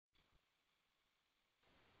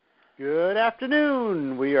Good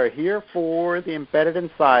afternoon. We are here for the Embedded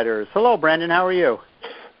Insiders. Hello, Brandon. How are you?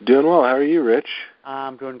 Doing well. How are you, Rich?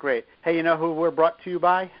 I'm doing great. Hey, you know who we're brought to you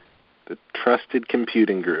by? The Trusted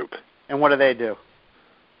Computing Group. And what do?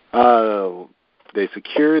 They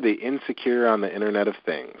secure the insecure on the Internet of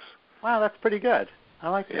Things. Wow, that's pretty good. I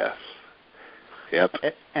like that. Yes. Yep.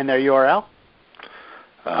 And their URL?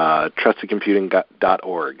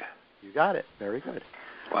 TrustedComputing.org. You got it. Very good.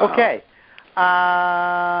 Wow. Okay.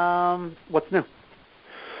 What's new?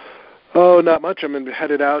 Oh, not much. I'm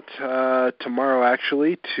headed out tomorrow,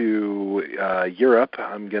 actually, to Europe.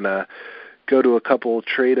 I'm going to go to a couple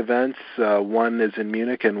trade events. One is in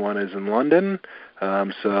Munich and one is in London.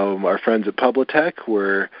 So our friends at Publitech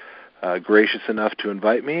were gracious enough to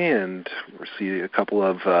invite me, and we'll see a couple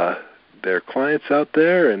of their clients out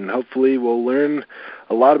there, and hopefully we'll learn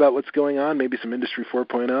a lot about what's going on, maybe some Industry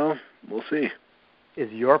 4.0. We'll see. Is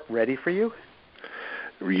Europe ready for you?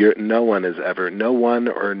 No one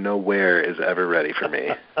or nowhere is ever ready for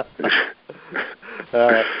me.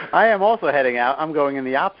 I am also heading out. I'm going in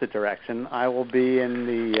the opposite direction. I will be in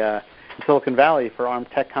the Silicon Valley for ARM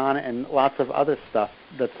TechCon and lots of other stuff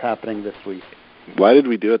that's happening this week. Why did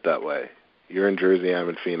we do it that way? You're in Jersey, I'm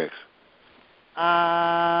in Phoenix.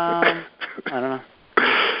 I don't know.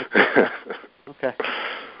 Okay.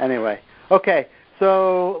 Anyway. Okay.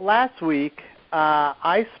 So last week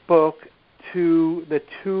I spoke to the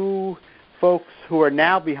two folks who are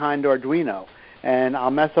now behind Arduino, and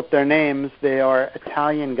I'll mess up their names. They are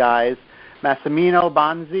Italian guys, Massimino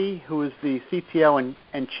Bonzi, who is the CTO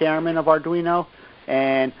and chairman of Arduino,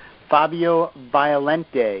 and Fabio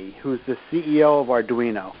Violente, who's the CEO of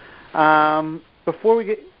Arduino. Before we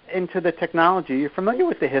get into the technology, you're familiar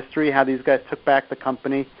with the history, how these guys took back the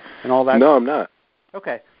company and all that? No, I'm not.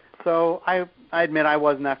 Okay. So I admit I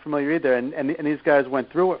wasn't that familiar either, and these guys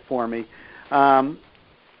went through it for me.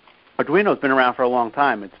 Arduino's been around for a long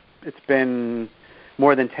time. It's been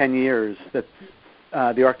more than 10 years that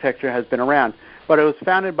the architecture has been around. But it was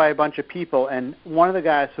founded by a bunch of people, and one of the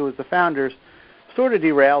guys who was the founders sort of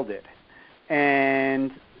derailed it.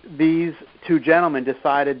 And these two gentlemen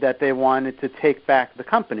decided that they wanted to take back the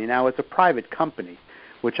company. Now, it's a private company,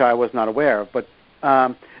 which I was not aware of, but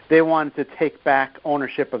they wanted to take back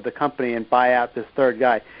ownership of the company and buy out this third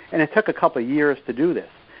guy. And it took a couple of years to do this.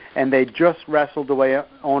 And they just wrestled away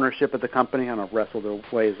ownership of the company. I don't know if wrestled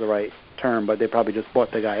away is the right term, but they probably just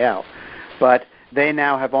bought the guy out. But they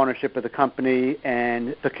now have ownership of the company,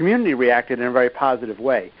 and the community reacted in a very positive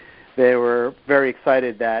way. They were very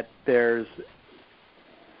excited that there's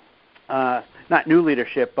not new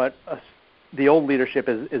leadership, but the old leadership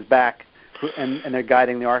is back, and they're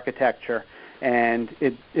guiding the architecture, and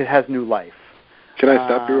it has new life. Can I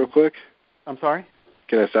stop you real quick? I'm sorry?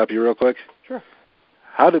 Can I stop you real quick? Sure.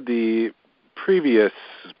 How did the previous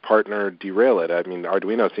partner derail it? I mean,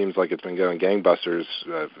 Arduino seems like it's been going gangbusters,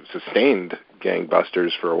 sustained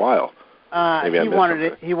gangbusters for a while.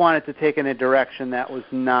 He wanted to take in a direction that was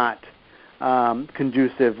not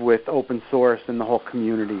conducive with open source and the whole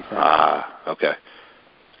community thing. Okay.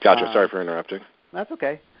 Gotcha. Sorry for interrupting. That's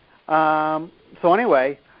okay. So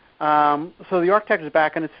anyway, so the architecture is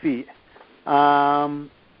back on its feet.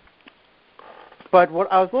 But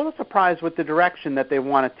what I was a little surprised with the direction that they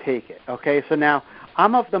want to take it. Okay, so now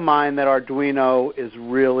I'm of the mind that Arduino is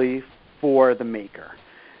really for the maker.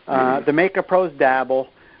 The Maker Pros dabble,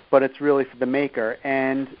 but it's really for the maker.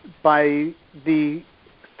 And by the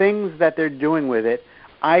things that they're doing with it,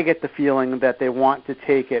 I get the feeling that they want to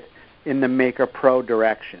take it in the Maker Pro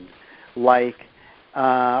direction. Like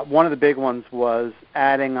one of the big ones was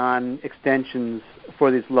adding on extensions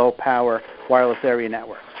for these low-power wireless area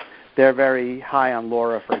networks. They're very high on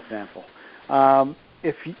LoRa, for example.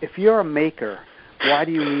 If you're a maker, why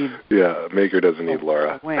do you need... Yeah, a maker doesn't need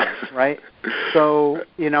LoRa. Wings, right? So,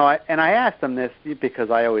 I asked them this because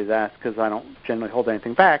I always ask because I don't generally hold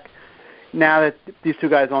anything back. Now that these two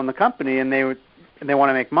guys own the company and they want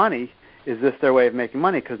to make money, is this their way of making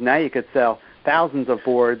money? Because now you could sell thousands of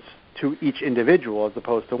boards to each individual as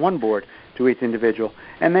opposed to one board to each individual.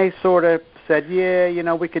 And they sort of said,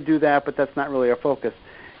 yeah, we could do that, but that's not really our focus.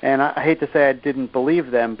 And I hate to say I didn't believe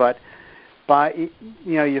them, but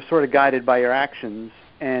you're sort of guided by your actions,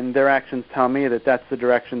 and their actions tell me that that's the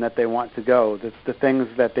direction that they want to go. The things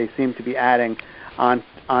that they seem to be adding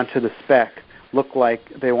onto the spec look like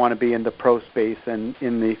they want to be in the pro space and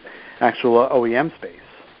in the actual OEM space.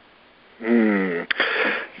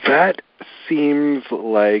 That seems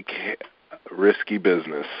like risky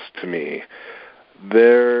business to me.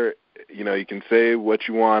 you can say what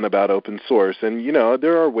you want about open source, and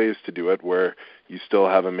there are ways to do it where you still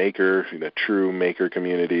have a maker, true maker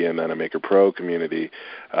community, and then a Maker Pro community.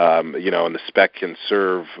 And the spec can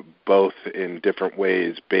serve both in different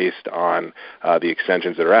ways based on the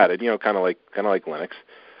extensions that are added. Kind of like Linux.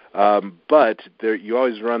 But you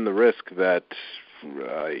always run the risk that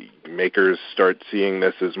makers start seeing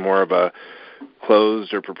this as more of a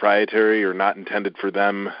closed or proprietary or not intended for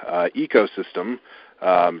them ecosystem,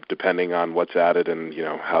 depending on what's added and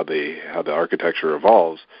how the architecture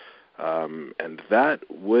evolves, and that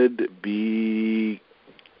would be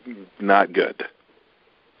not good.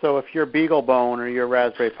 So if you're BeagleBone or your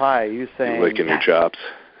Raspberry Pi, are you saying licking your chops?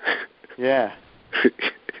 Yeah.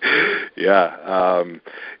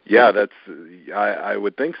 Yeah. That's I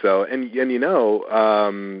would think so, and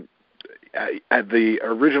the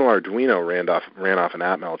original Arduino ran off an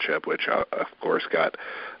Atmel chip, which of course got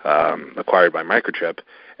acquired by Microchip.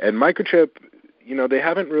 And Microchip, they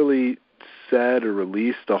haven't really said or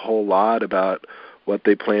released a whole lot about what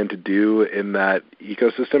they plan to do in that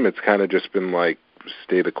ecosystem. It's kind of just been like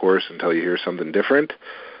stay the course until you hear something different.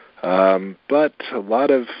 But a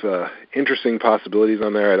lot of interesting possibilities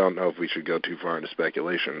on there. I don't know if we should go too far into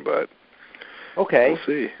speculation, but okay. We'll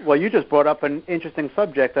see. Well, you just brought up an interesting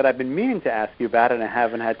subject that I've been meaning to ask you about and I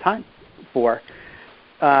haven't had time for.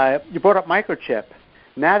 You brought up Microchip.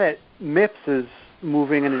 Now that MIPS is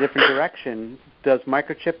moving in a different direction, does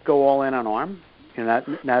Microchip go all in on ARM? Now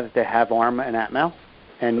that they have ARM and Atmel?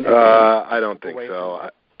 I don't think so.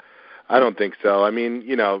 I don't think so. I mean,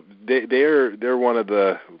 they're one of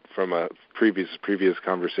the, from a previous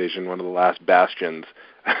conversation, one of the last bastions.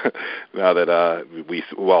 Now that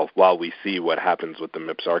while we see what happens with the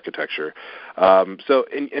MIPS architecture, so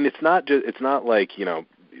it's not like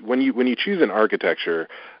when you choose an architecture,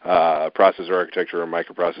 processor architecture or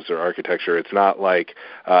microprocessor architecture, it's not like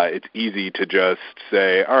it's easy to just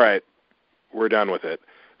say, all right, we're done with it.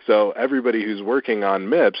 So everybody who's working on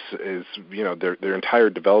MIPS is, their entire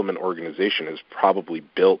development organization is probably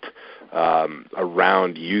built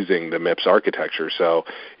around using the MIPS architecture. So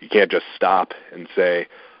you can't just stop and say,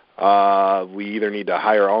 we either need to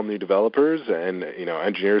hire all new developers and,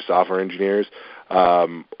 engineers, software engineers,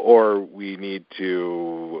 or we need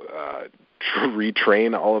to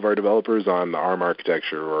retrain all of our developers on the ARM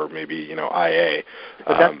architecture or maybe, IA.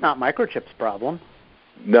 But that's not Microchip's problem.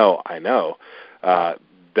 No, I know.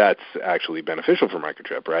 That's actually beneficial for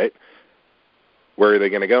Microchip, right? Where are they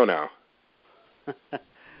going to go now?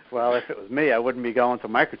 Well, if it was me, I wouldn't be going to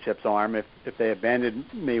Microchip's ARM if they abandoned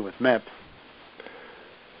me with MIPS.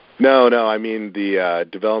 No, I mean the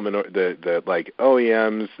development, the like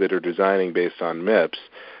OEMs that are designing based on MIPS.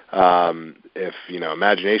 If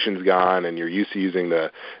Imagination's gone and you're used to using the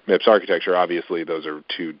MIPS architecture, obviously those are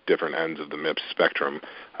two different ends of the MIPS spectrum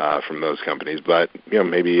from those companies. But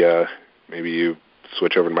maybe you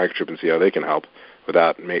switch over to Microchip and see how they can help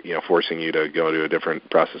without forcing you to go to a different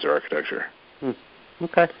processor architecture.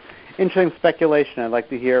 Okay. Interesting speculation. I'd like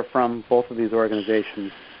to hear from both of these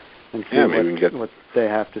organizations and see what they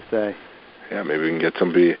have to say. Yeah, maybe we can get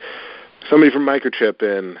somebody from Microchip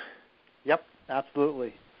in. Yep,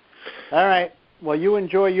 absolutely. All right. Well, you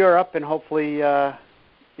enjoy Europe, and hopefully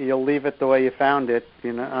you'll leave it the way you found it.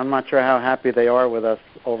 I'm not sure how happy they are with us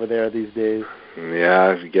over there these days.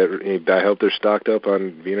 Yeah, I hope they're stocked up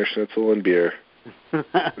on Wiener Schnitzel and beer.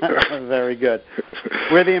 Very good.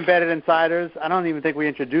 We're the Embedded Insiders. I don't even think we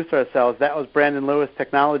introduced ourselves. That was Brandon Lewis,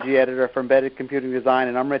 Technology Editor for Embedded Computing Design,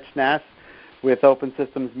 and I'm Rich Nass with Open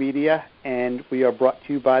Systems Media, and we are brought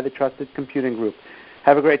to you by the Trusted Computing Group.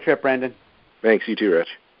 Have a great trip, Brandon. Thanks. You too, Rich.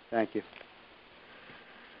 Thank you.